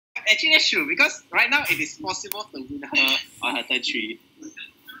Actually, that's true because right now it is possible to win her on her turn 3.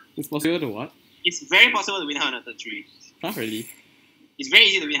 It's possible to what? It's very possible to win her on her turn 3. Huh, really? It's very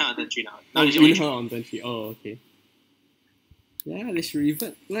easy to win her on turn 3 now. Oh, win her on turn 3. Oh, okay. Yeah, they should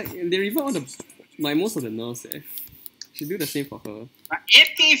revert. Like, they revert all the... Like, most of the nerfs, eh. Should do the same for her. But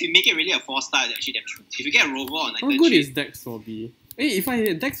AFK, if you make it really a 4-star, it's actually damn true. If you get a rover on like how turn good 3, is Dex for B? Hey, if I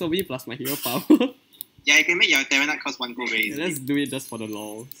hit Dex for B plus my hero power... yeah, you can make your Terranite cost 1 gold very easily. Let's do it just for the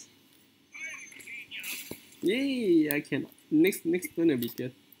lols. Yay! I can... Next turn will be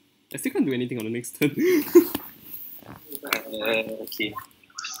tier... I still can't do anything on the next turn. Okay.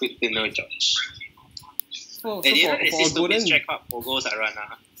 Good to know, George. So for golden track up for goals I run.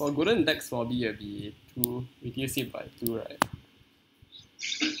 For golden Dex for B will be 2, reduce it by 2, right?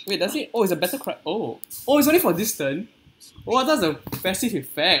 Wait, does it? Oh, it's a battle cry. Oh, it's only for this turn. Oh, that's a passive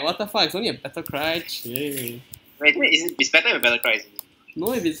effect. What the fuck? It's only a battle cry. Chey. Wait, it's better with battle cry, isn't it?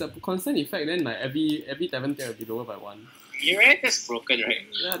 No, if it's a constant effect, then like every 7th tier will be lower by 1. You're right, that's broken, right?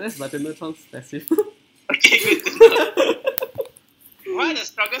 Yeah, that's Bartendotron's passive. Okay, good to know. One of the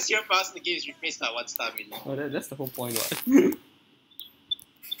strongest hero powers in the game is replaced by 1-star minion. Oh, that's the whole point, what?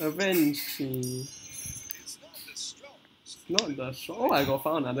 Avenge. Not the strong. Oh, I got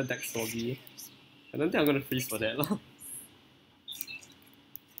found another Dex for B. I don't think I'm gonna freeze for that, lah.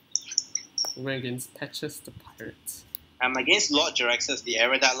 We're against Patches the Pirates. I'm against Lord Jeraxus, the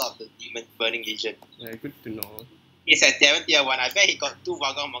Erudite Lord of the Demon Burning Legion. Yeah, good to know. He's at 7th tier 1. I bet he got 2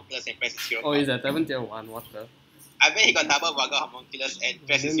 Varga Homunculus and press his hero power. Oh, he's at 7th tier 1, what the? I bet he got double Varga Homunculus and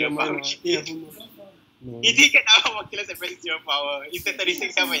press his hero power. No. He did get double Homunculus and press his hero power. He's at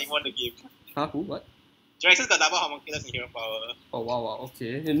 36 health when he won the game. Huh, who? What? Jeraxus got double Homunculus and hero power. Oh, wow,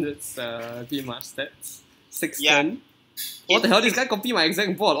 okay. And it's a bit much stats. 6-10. Yeah. What the hell? This guy copied my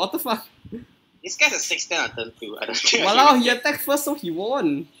exact board. What the fuck? This guy's a 6-10 on turn 2. I don't think. Walao, he attacked first, so he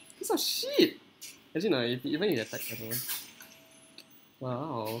won. Piece of shit. Actually, no, even if he attacked, I don't know.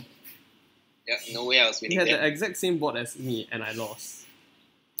 Wow. Yeah, no way I was winning. He had them. the exact same board as me, and I lost.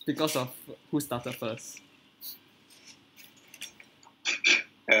 Because of who started first.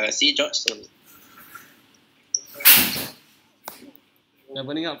 See, George, so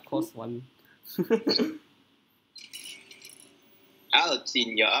Leveling up cost 1. I'll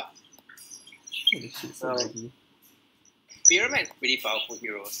clean you up. Holy shit, so laggy. Pyramid is a pretty powerful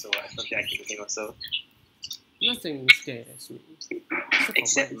hero, so I don't think I can do him also. Nothing scares me.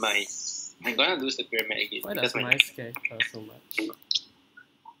 Except mice. I'm gonna lose the pyramid again. Why does mice scare her so much?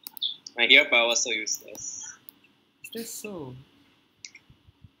 My hero power is so useless. Is that so?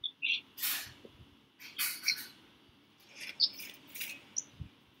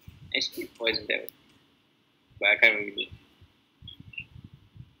 Actually, poison them. But I can't really.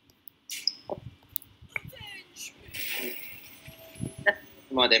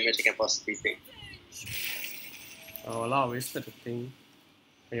 More damage I can possibly take. Oh, wow, wasted the thing.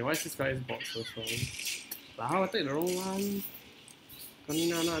 Wait, why is this guy's box so strong? Wow, I take the wrong one.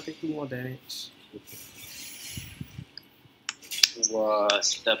 No, I take 2 more damage.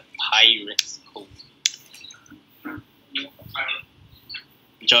 Was the pirate's code?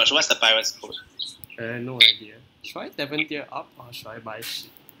 George, what's the pirate's code? No idea. Should I 7th tier up or should I buy shit?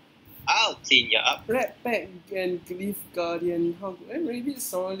 I'll clean you up. Red Pack and Glyph Guardian. How good? Maybe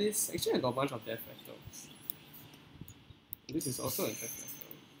Solace. Actually, I got a bunch of Death Battles. This is also a Death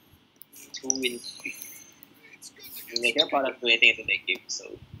Battle. 2 wins. I can't bother do anything into that game, so.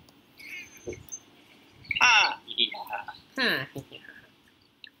 Ha! Yeah. Ha!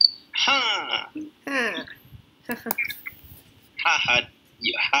 Ha! Ha! Ha ha!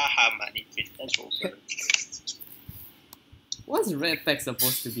 You ha ha money print. That's over. What's Red Pack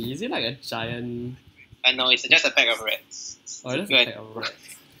supposed to be? Is it like a giant... No, it's just a pack of rats. Oh, just a pack of rats.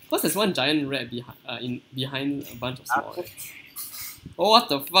 Plus there's one giant rat behind a bunch of small rats. Oh, what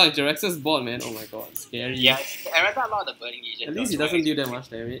the fuck? Jerax's board, man. Oh my god, scary. Yeah, I read a lot of the Burning Legion. At least he doesn't deal that much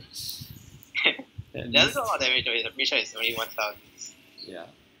damage. It doesn't do a lot of damage, though. I'm pretty sure it's only 1,000. Yeah.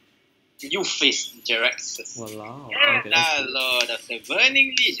 You face Jerax's. Walao. Yeah, Okay, Lord of the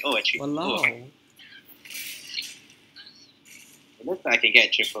Burning Legion. Oh, a triple. Walao. It looks like I can get a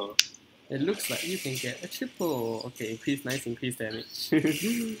triple. It looks like you can get a triple. Okay, nice increase damage.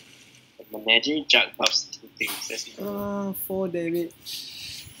 The Menagerie Jug buffs 2 things. That's 4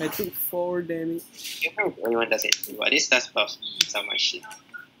 damage. I took 4 damage. I don't know if anyone does anything, but this does buff some of my shit.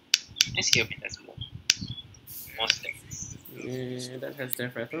 Let's heal me, that's more. More things. Yeah, that has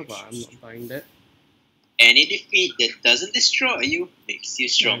Death Rattle, but I'm not buying that. Any defeat that doesn't destroy you makes you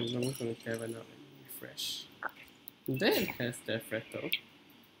strong. I'm not gonna Cavern up and refresh. That has Death Rattle.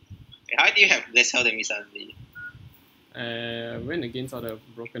 How do you have less health than me suddenly? I went against all the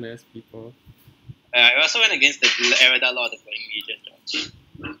broken ass people. I also went against the Ereda Lord of the Flying Legion,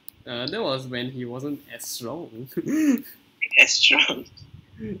 George. That was when he wasn't as strong. As strong.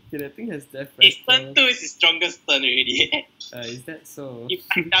 Okay, that thing has death His rattle. turn 2 is his strongest turn already. Is that so? If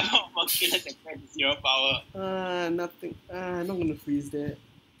I double more killers and press 0 power. Nothing. I'm not gonna freeze that.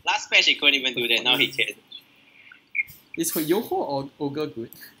 Last patch he couldn't even do that, now he can. Is Yoho or Ogre good?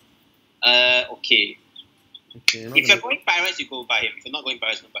 Okay. Okay, If you're going Pirates, you go by him. If you're not going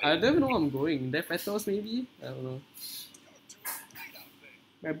Pirates, don't buy I him. don't even know where I'm going. Death Battles maybe? I don't know.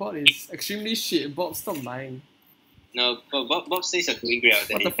 My bot is extremely shit. Bob, stop lying. No, Bob says you're doing great out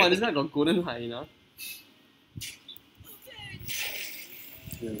there. What the fuck? This guy got golden hyena.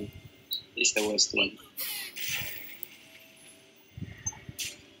 It's the worst one.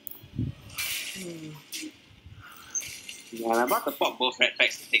 Yeah, I'm about to pop both red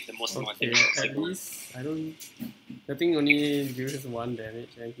packs to take the most amount of Okay, damage. at least I don't. The thing only deals 1 damage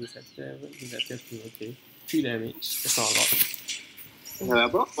and he's at 7. He's at 2. Okay, 3 damage. That's not a lot. I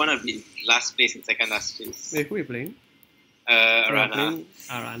both want to be last place and second last place. Wait, who are you playing? Arana. Playing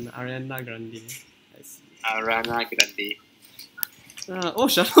Ariana Grande. I see. Arana Grande. Oh,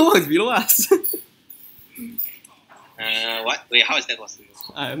 Shadow is below us. What? Wait, how is that possible?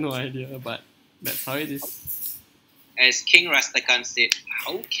 I have no idea, but that's how it is. As King Rastakan said,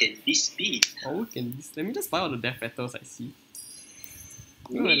 how can this be? Oh, can this? Let me just buy all the death battles I see.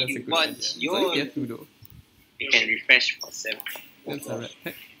 Oh, Me, that's a good what? idea. It's Your- only tier 2 though. You can refresh for 7. That's a red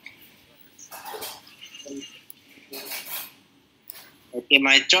pack. Okay,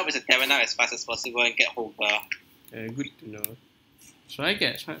 my job is to Terran out as fast as possible and get Hoga. Good to know. Should I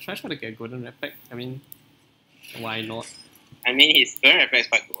try to get golden red pack? I mean, why not? I mean, his current repair is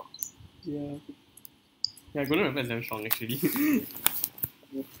quite cool. Yeah. Yeah, golden red pack is damn strong actually.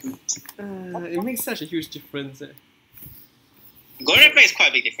 It makes such a huge difference. Golden repair is quite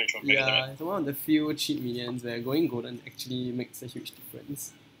a big difference from regular. Yeah, it's one of the few cheap minions where going golden actually makes a huge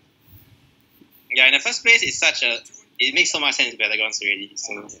difference. Yeah, in the first place, it's such a. It makes so much sense in Battlegrounds already.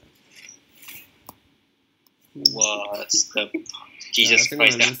 So, what's the. Jesus I think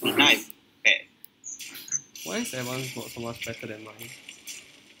Christ, I'm that's gonna nice. Okay. Why is everyone's not so much better than mine?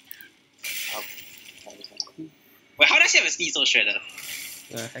 Wait, how does he have a Diesel Shredder?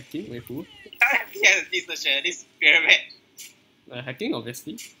 Hacking? Wait, who? How does he have a Diesel Shredder? This pyramid. Hacking,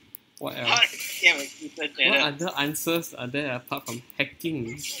 obviously. What How else? does he have a Diesel What Shredder? other answers are there apart from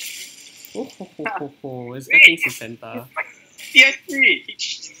hacking? Oh ho ho ho ho, it's hacking Santa. Tier 3! He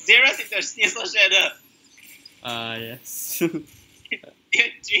zeroes into a Diesel Shredder. Yes. Tier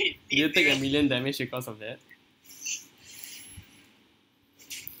 3! Did you take 1,000,000 damage because of that?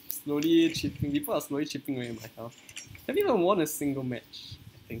 Slowly chipping. People are slowly chipping away my health. Have you even won a single match?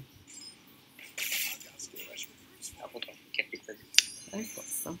 I think. I've got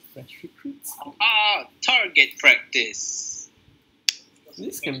some fresh recruits. Target practice.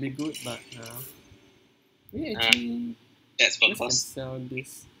 This can be good, but we actually That's for just can cost. sell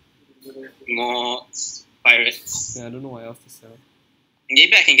this. More pirates. Yeah, I don't know what else to sell.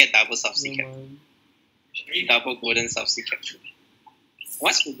 Maybe I can get double subsea No, capture. man. Double golden subsea capture.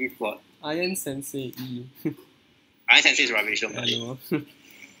 What's the brief for? Iron Sensei E. Iron Sensei is rubbish, don't buy I it. know.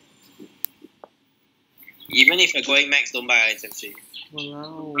 Even if you're going max, don't buy Iron Sensei.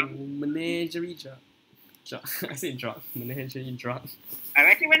 Wow, menagerie drug. I said drug. Menagerie drug. I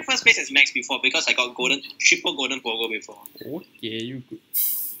actually went first place as max before because I got triple golden pogo before. Okay, you good.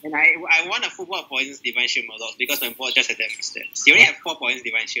 And I won a football poisons divine shield models because my board just had that stats. He only had 4 poisons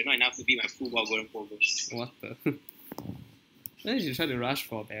divine shield, not enough to be my football golden pogos. What the? Maybe you should try to rush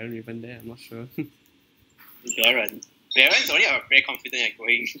for Baron even there, I'm not sure. Baron's only very confident at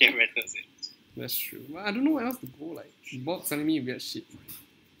going Gem Rattles. That's true. But I don't know where else to go, like, Bob's telling me weird shit.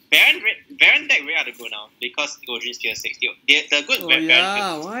 Baron deck where to go now because Godrin's tier 6. The good Oh Baron.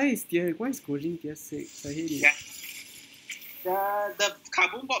 yeah, why is Gojin tier 6? I hate it. Yeah. The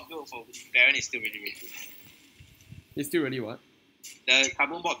Carbon Bob build for Baron is still really, really good. It's still really what? The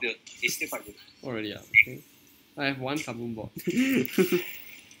Carbon Bob build is still quite good. Oh really, yeah. Okay. I have 1 Kaboom bot.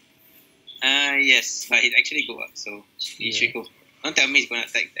 Yes, but it actually go up, so he Yeah. should go. Don't tell me he's gonna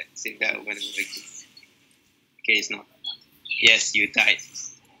attack that, save that over and over again. Okay, it's not. Yes, you died.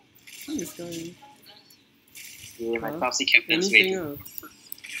 This guy. Yeah, my Huh? Topsy captain's Anything waiting.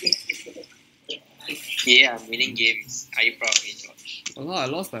 else? Yeah, I'm winning games. Are you proud of me, George? Oh, I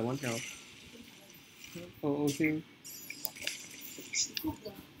lost by 1 health. Oh, okay.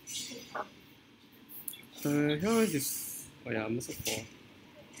 Here is. Oh yeah, I'm also 4.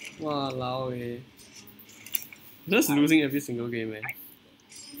 Walao eh. Just losing every single game, man.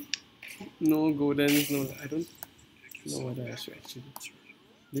 No goldens, no. I don't. know whether I should actually.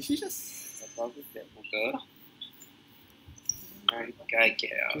 Did she just? Probably that ogre. I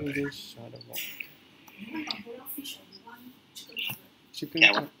get out. Shadow Walk. Chicken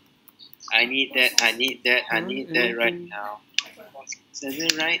Yeah, cut. I need that right now. Is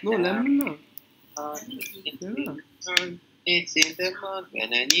it right No, now? lemon lah. It's in the morning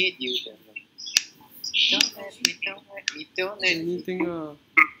when I need you the most. Don't let me, don't let me, don't let me, Anything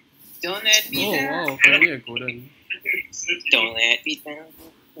don't let me Oh down. wow, finally a golden. Don't let me down.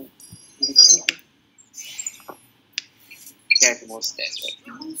 That's the most stats, right?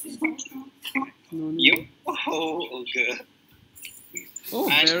 No. You? Oh, ogre. Oh,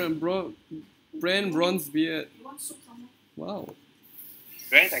 Brand Bronze Beard. Wow.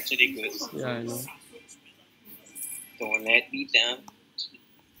 Brand's actually good. Yeah, I know. Don't let me down.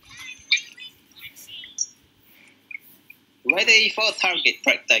 Why the default target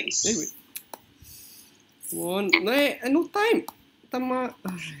practice? Hey, wait. One. No time. Tama.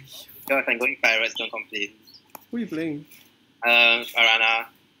 God, I'm going pirates, don't complain. Who are you playing? Arana.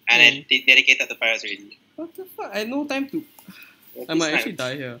 And I dedicated to pirates already. What the fuck? I had no time to. I might actually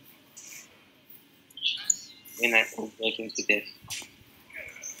die here. When I'm working to death.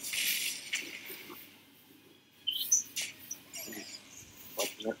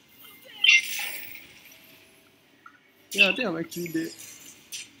 Yeah, I think I'm actually dead.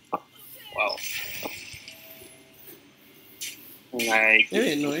 Wow. Like,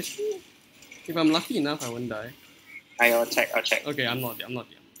 Wait, no, actually, if I'm lucky enough, I won't die. I'll check. Okay, I'm not dead.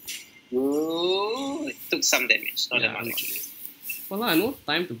 Ooh, it took some damage, not that I'm much not actually. dead. Well, I no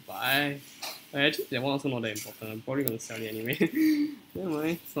time to buy. Actually, that one also not that important. I'm probably gonna sell it anyway. Never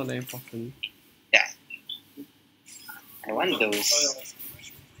mind, it's not that important. Yeah. I want those.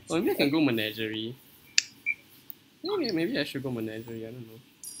 Or maybe I can go Menagerie. Maybe I should go Menagerie, I don't know.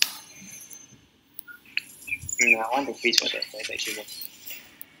 I want the freeze for that, that's actually what.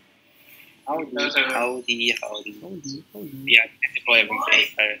 Howdy. Yeah, I deploy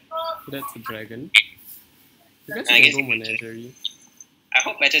everything. That's a dragon. I guess I I guess can go Menagerie. I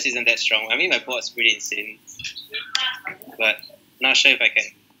hope matches isn't that strong. I mean, my board's pretty insane. But not sure if I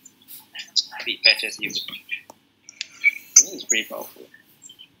can beat patches even. I think it's pretty powerful.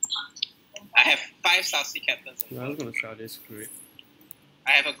 I have 5 South Sea Captains. No, I'm gonna sell this, screw it.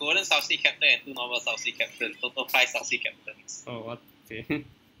 I have a golden South Sea Captain and 2 normal South Sea Captains. Total 5 South Sea Captains. Oh, what? Okay.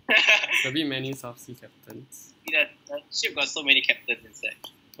 A bit many South Sea Captains. The ship got so many captains inside.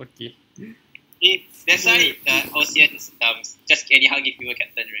 Okay. That's why the OCS is just anyhow give you a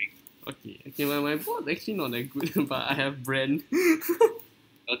captain rank. Okay, my board's actually not that good, but I have Brand.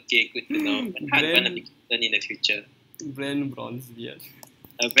 Okay, good to know. I'm gonna be captain in the future. Brand Bronze Beard.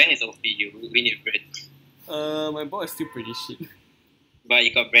 Brand is OP, we need Brand. My board is still pretty shit. But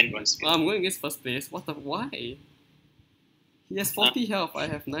you got Brand Bronze. I'm going against first place. What the? Why? He has 40 health. I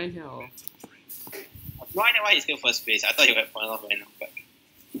have 9 health. No idea why he's still first place. I thought he would have fallen off right now, but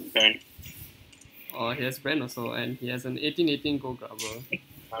Brand. Oh, he has Brand also, and he has an 18/18 gold grabber.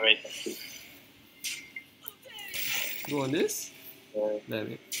 Alright, Go on this? yeah.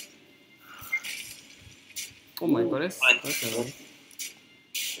 Damn it. Oh my god, that's annoying.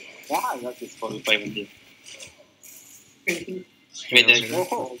 Yeah, I got this for before even did. Wait, Okay,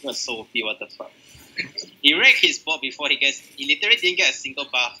 the was so OP, what the fuck? He wrecked his board before he literally didn't get a single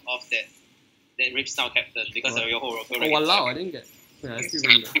buff off that Rip Snout Captain because of your whole rocker. Oh, walao, I didn't get. Yeah, I still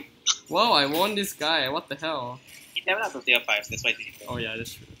win though. Wow, I won this guy. What the hell? He leveled up to tier 5, that's why he did it. Oh yeah,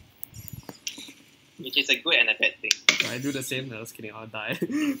 that's true. Which is a good and a bad thing. So I do the same. No, I was kidding. I'll die.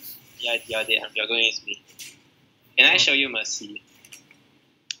 Yeah, you're dead. You're going against me. Can I show you Mercy?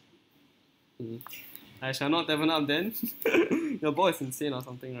 I shall not level up then. Your boy is insane or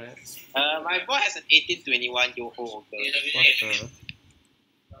something, right? My board has an 1821 Yoho Ogre.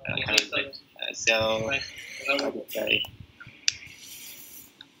 What the? So,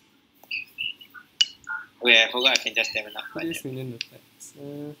 wait, I forgot I can just level up. What is minion effects?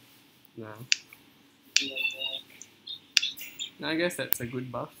 Nah. I guess that's a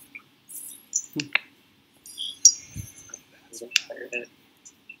good buff.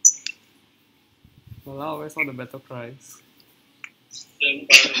 Wow, where's all the battle cries?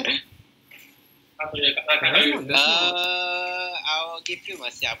 I'll give you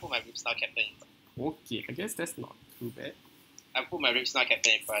Mercy. I'll put my Rip Snout Captain in front. Okay, I guess that's not too bad. I'll put my Rip Snout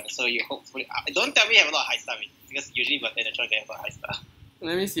Captain in front, so you hopefully... don't tell me you have a lot of high star, because usually Bartendotron can have a high star.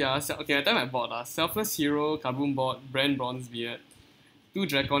 Let me see. Okay, I tell my board. Selfless Hero, Kaboom Board, Brand Bronze Beard, 2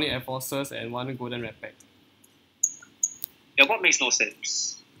 Draconic Enforcers, and 1 Golden Red Pack. Your board makes no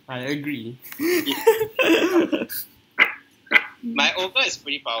sense. I agree. My Ogre is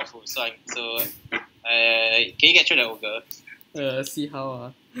pretty powerful, so Can you get through the ogre? See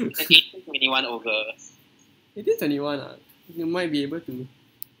how It's an 1821 ogre. 1821 you might be able to.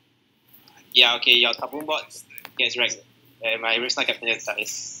 Yeah, okay, your kaboom board gets wrecked. My Rista Captain just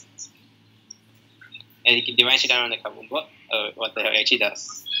dies. And you can divine shit down on the kaboom board. What the hell, it actually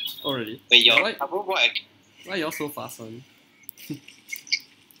does. Oh really? Wait, your why kaboom board why y'all so fast on?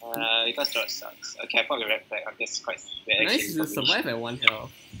 because George sucks. Okay, I put the red flag. I'm just quite bad Nice actually. to survive at 1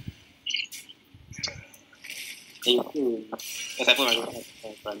 health. Because I put my red flag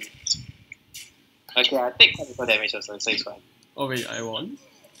in front. Okay, I take quite a bit of damage also, so it's fine. Oh wait, I won?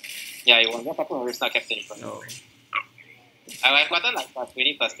 Yeah, I won. Just I put my Rista Captain in front. Oh. I would have gotten like plus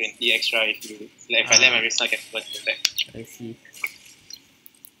 20 plus 20 extra if I let my Rista Captain go to the back. I see.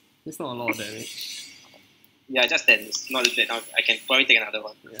 It's not a lot of damage. Yeah, just 10. It's not that now. I can probably take another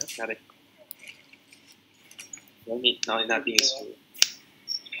one. Yeah. Another. Don't need, no, nothing is true.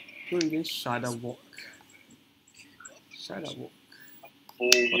 Go against Shadow Walk. Shadow Walk. Oh,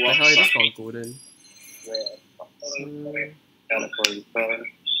 What the hell? I just got golden. We're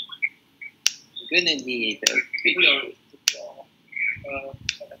gonna need a big.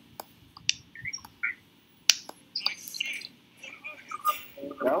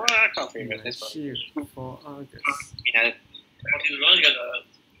 No, I can't favorite this one. Shield for Argus. I I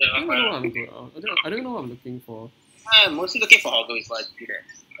don't know what I'm going. I don't know what I'm looking for. I'm mostly looking for Hoggle is what I do that.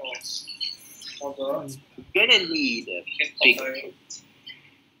 We're gonna need a big.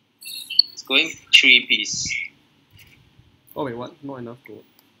 It's going 3 piece. Oh wait, what? Not enough gold.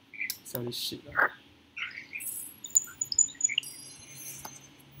 Sell this shit.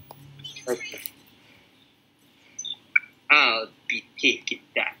 Okay. I'll be taking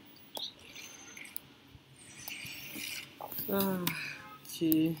that.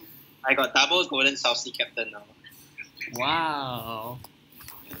 Okay. I got double golden South Sea Captain now. Wow.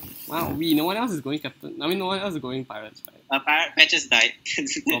 Wow, no one else is going captain. I mean, no one else is going pirates, right? Pirate Patches died.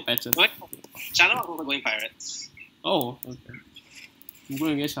 Oh, patches. Shadowhawk also going pirates. Oh, okay. I'm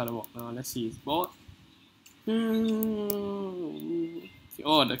going against Shadowwalk now. Let's see his board.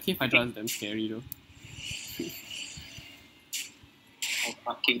 Oh, the Cave Hydra is damn scary though. Oh,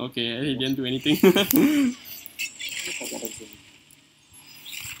 fucking. Okay, he didn't do anything.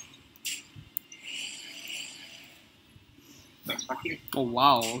 Oh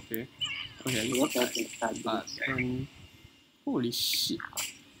wow, okay. Okay, What else is that? but holy shit.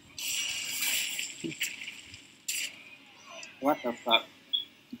 What the fuck?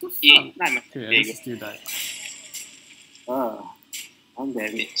 What the Yeah, fuck? I'm Okay, at least he still died. Oh, I'm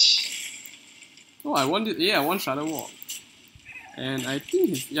damaged. Oh, I won it. Yeah, I won Shadowwalk. And I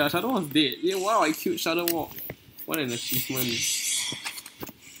think Shadowwalk's dead. Yeah, wow, I killed Shadowwalk. What an achievement.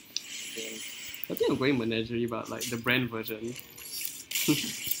 I think I'm going Menagerie, but like the brand version.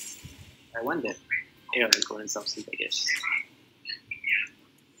 I won that. Yeah, the golden substitute, I guess.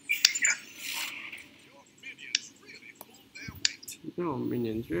 No,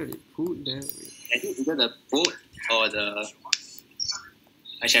 minions really pulled their weight. I think either the boat or the.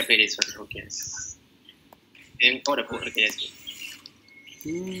 I should play this one, okay. Then for the boat, okay, that's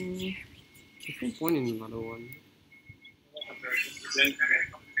good. I think one in another one.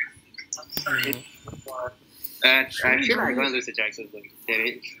 I feel like I'm gonna lose the Jaxos though. Damn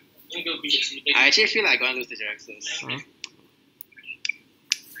it. I actually feel like I'm gonna lose the Jaxos. Huh?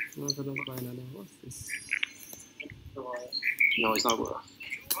 No, I don't buy another. What's this? No, it's not good.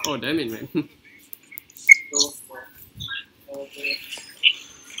 Oh, damn it, man.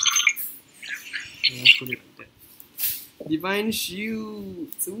 Yeah, put it like that. Divine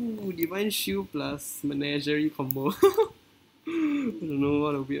Shield! Ooh, Divine Shield plus Menagerie combo. I don't know,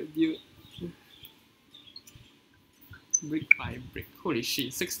 what a weird build. Brick by brick. Holy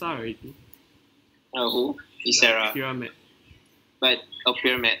shit, 6-star already. Who? Isera. Pyramid. But,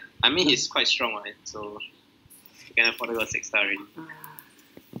 Pyramid. I mean, he's quite strong, right? So, you can afford to go 6-star already.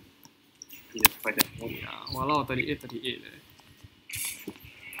 He's quite a Yeah, wow, 38 eh.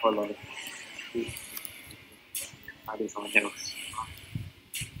 Oh, Lord. There's someone else.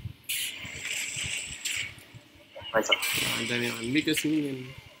 Rise up. Damn it, man. Biggest minion.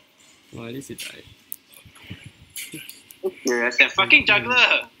 Oh, at least he died. Yes, that fucking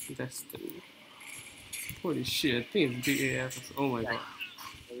juggler! Destiny. Holy shit, I think it's big AF. Oh my god.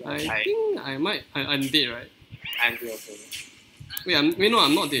 I think I might. I'm dead, right? I'm dead also. Wait, no,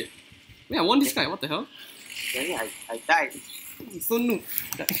 I'm not dead. Wait, I won this guy. What the hell? Yeah, I died. So noob.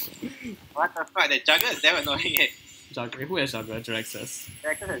 What the fuck? The juggler is damn annoying. Juggler. Who has Juggler? Draxus.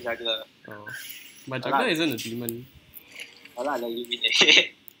 Juggler is juggler. Oh. But Juggler isn't a demon. I'll let you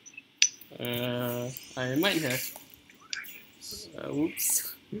win. I might have.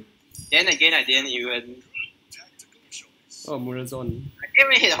 Whoops. Then again, I didn't even. Oh, Murazon. I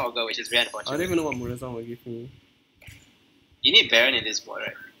didn't even hit Hogger, which is very I unfortunate. don't even know what Murazon will give me. You need Baron in this board,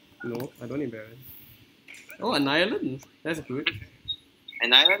 right? No, I don't need Baron. Oh, an island. That's good.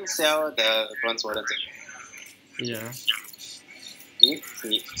 And I don't sell the Bronze Warden thing. Yeah. Sneaks.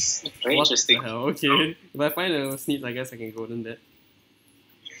 Very What interesting. the hell? Okay. If I find a sneak, I guess I can golden that.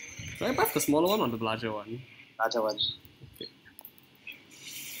 Do I buff the smaller one or the larger one? Larger one. Okay.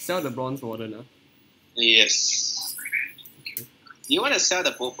 Sell the bronze warden, huh? Yes. Okay. Do you want to sell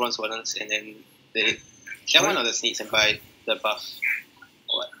the both Bronze Wardens and then sell one of the sneaks and buy the buff?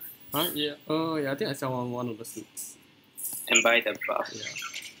 Or what? Huh? Yeah. Oh, yeah. I think I sell one of the sneaks. And buy the buff. Yeah.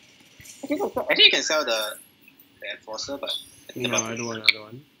 Actually, you can sell the Enforcer, but the No, buff. I don't want.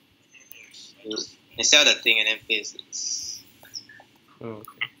 And sell the thing and then pay sneaks. Oh,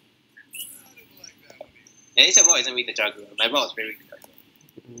 okay. At least your bot isn't weak to Juggler. My bot was very weak to Juggler.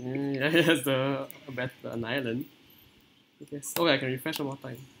 Yeah, it has an island. Okay. Oh, wait, I can refresh one more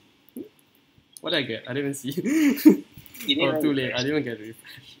time. What did I get? I didn't even see. You didn't Oh, too even late. I refresh. didn't even get a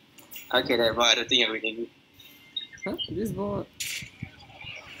refresh. Okay, then, but I don't think you're winning. Huh? This board.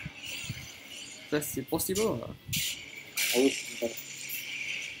 That's impossible. Nice.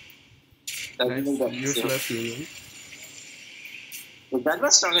 Useless human. The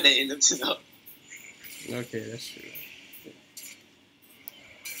Juggler's stronger than it looks now. Okay, that's true.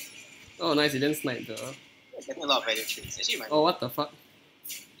 Oh, nice. He didn't snipe the. You're getting a lot of value trades. Actually, Oh, what the fuck?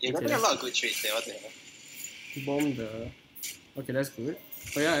 you're getting a lot of good trades there. What the hell? Bomb the. Okay, that's good.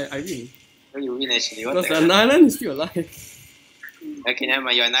 Oh, yeah, I win. Oh, you win actually. What Because the the hell? island is still alive. Okay, never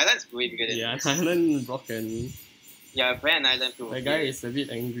mind. Your island's way bigger than Yeah, this. island broken. Yeah, Brand Island too. The guy is a bit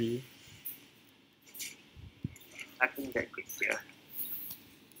angry. I think that quick here.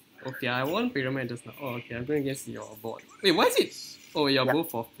 Okay, I won pyramid just now. Oh, okay, I'm going against your board. Wait, why is it? Oh, you're Yeah.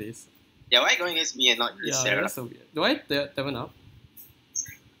 both 4th place. Yeah, why going against me and not you, Yeah, Sarah? that's so weird. Do I 7 up?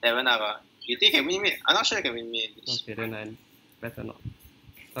 7 up. You think you can win me? I'm not sure you can win me in this. Okay, then I better not.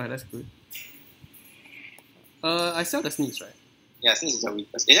 Alright, that's good. I sell the sneaks, right? Yeah, since it's your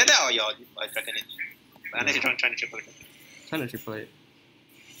weakest. Is that or your Dragon Age? Unless you're trying to triple it. Trying to triple it.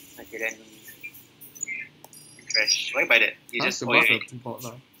 Okay, then. Trash. Why buy that? You Huh? just To oh, buff yeah, the board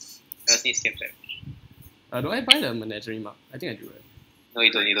lah. sneak skin back. Do I buy the menagerie mark? I think I do, right? No,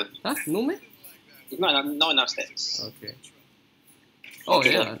 you don't. You don't. Huh? No, man? It's not enough stats. Okay. Oh,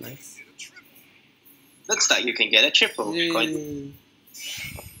 Okay, yeah, nice. Looks like you can get a triple. Coin. Yay.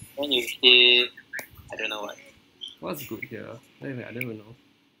 Then you hit. I don't know what. What's good here? I don't even know.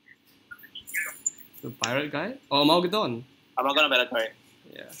 The pirate guy? Oh, Amalgadon. I'm not gonna better correct.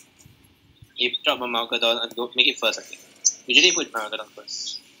 Yeah. You drop a Malgadon and go make it first, I think. Usually put Malgadon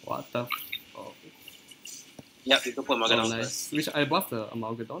first. What the? Oh, Yep, you can put Malgadon oh first. nice. Which I buff the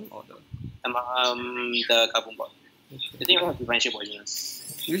Amalgadon or the? The Kaboom bot. I Okay. think I have Divine Shield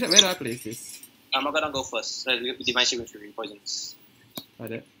Poisonous. Where do I place this? Malgadon go first. So Divine Shield will be Poisonous. Like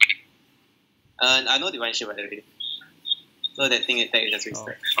that? And I know Divine Shield by the way. So that thing attack is just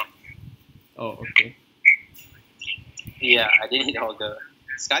wasted. Oh, okay. Yeah, I didn't hit Hogger.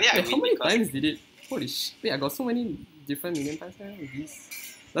 Scalia, I Wait, how win many because times did it? Holy shit. Wait, I got so many different minion types now.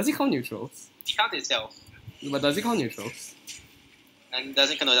 Does it count neutrals? it counts itself. But does it count neutrals? And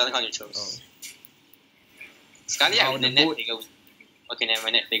doesn't count neutrals. Oh. Scalia, Wow, with the the net boat- figure. Okay, never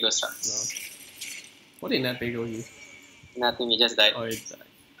mind, net figure No. sucks. What did that big you? Nothing, he just died. Oh, it died.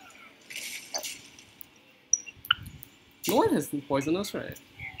 No one has poisonous, right?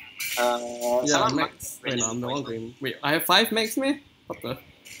 Yeah, someone max. might Wait, no, I'm the one poison. going. Wait, I have 5 max, man? What the?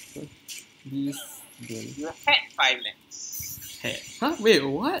 These. You had 5 max. Head. Huh? Wait,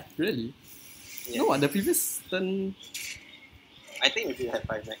 what? Really? Yeah. No, what? The previous turn. I think we did have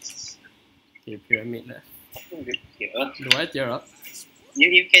 5 max. Okay, pyramid left. I think we here. Do I tear up?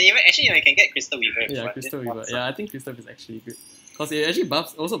 You can even actually you can get Crystal Weaver. if you Yeah, want. Crystal It's Weaver. awesome. Yeah, I think Crystal is actually good. Because it actually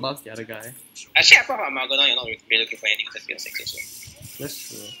also buffs the other guy. Actually, apart from Amalgadon, you're not really looking for anything to feel 6 also. That's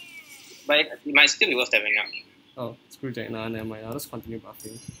true. But it might still be worth stepping up. Oh, Screwjack. Nah, never mind. I'll just continue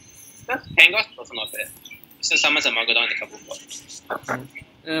buffing. Because Pangos is also not bad. So summons Amalgadon in the Kaboom bot.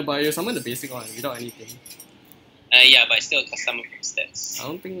 But you summon the basic one without anything. Yeah, but it's still custom from stats. I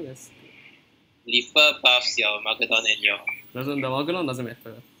don't think that's. Leaper buffs your Amalgadon and your... The Morganon doesn't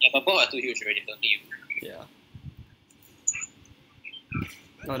matter. Yeah, but both are too huge already, don't need you. Yeah.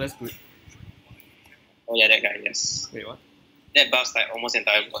 Oh, that's good. Oh yeah, that guy, yes. Wait, what? That buffs like almost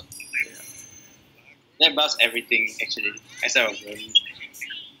entire board. Yeah. That buffs everything actually. Except for Burn.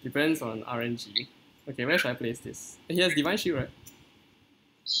 Depends on RNG. Okay, where should I place this? He has Divine Shield, right?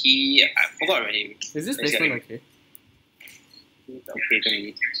 I forgot already. Is this Let's placement get okay? Okay to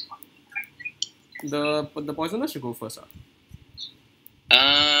me. The poisoner should go first.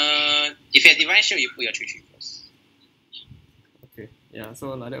 If you have Divine Shield, you put your 3/3 first. Okay, yeah,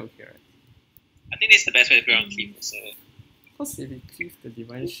 so like that okay, right? I think this is the best way to play around Cleave. So. Because if we cleave the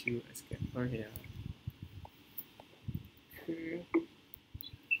Divine Shield, I scared. Okay, yeah. Okay.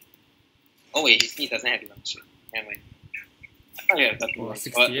 Oh wait, his knee doesn't have Divine Shield. Never mind. I thought you have got Oh,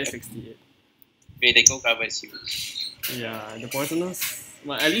 68. Wait, they go cover is huge. Yeah, the poisoners.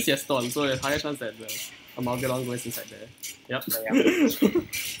 Well, at least he has Storm, so there's higher chance that the Amalgadon goes inside there. Yep.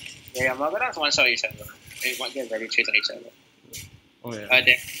 Yeah, Amalgadons one shot each other. They might get very traits on each other. Oh yeah.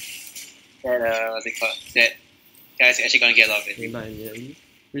 What's it called? That guy's actually gonna get a lot of it. Immediately.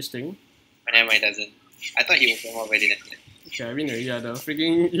 Which thing? But never mind, doesn't. I thought he would get more ready than that. Okay, I mean, yeah, the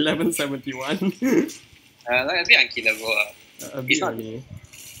freaking 1171. Like a bit unkillable. A bit It's not. only.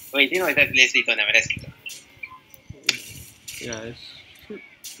 Wait, you know if that's less lethal, never less lethal. Yeah, it should.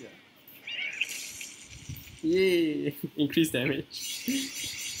 Yeah. Yay! Increased damage.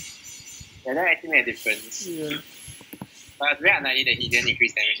 Yeah, that actually made a difference. Yeah. But it's very unlikely that he didn't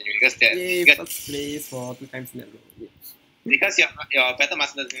increase damage anyway, because that Yay! because, First place for 2 times in a row. Yeah. because your Battle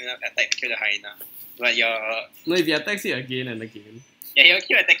Master doesn't attack kill the hyena. But your No, if he attacks it again and again. yeah, he'll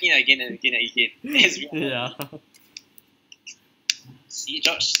keep attacking again and again and again. It's real. Yeah. See,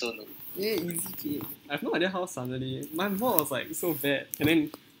 George Stone. Yeah, easy game. I have no idea how suddenly my board was like so bad, and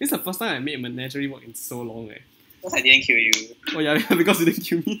then this is the first time I made Menagerie work in so long. Because I didn't kill you. Oh yeah, because you didn't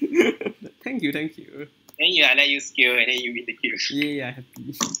kill me. Thank you. Then I let you skill and then you win the kill. Yeah,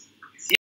 happy.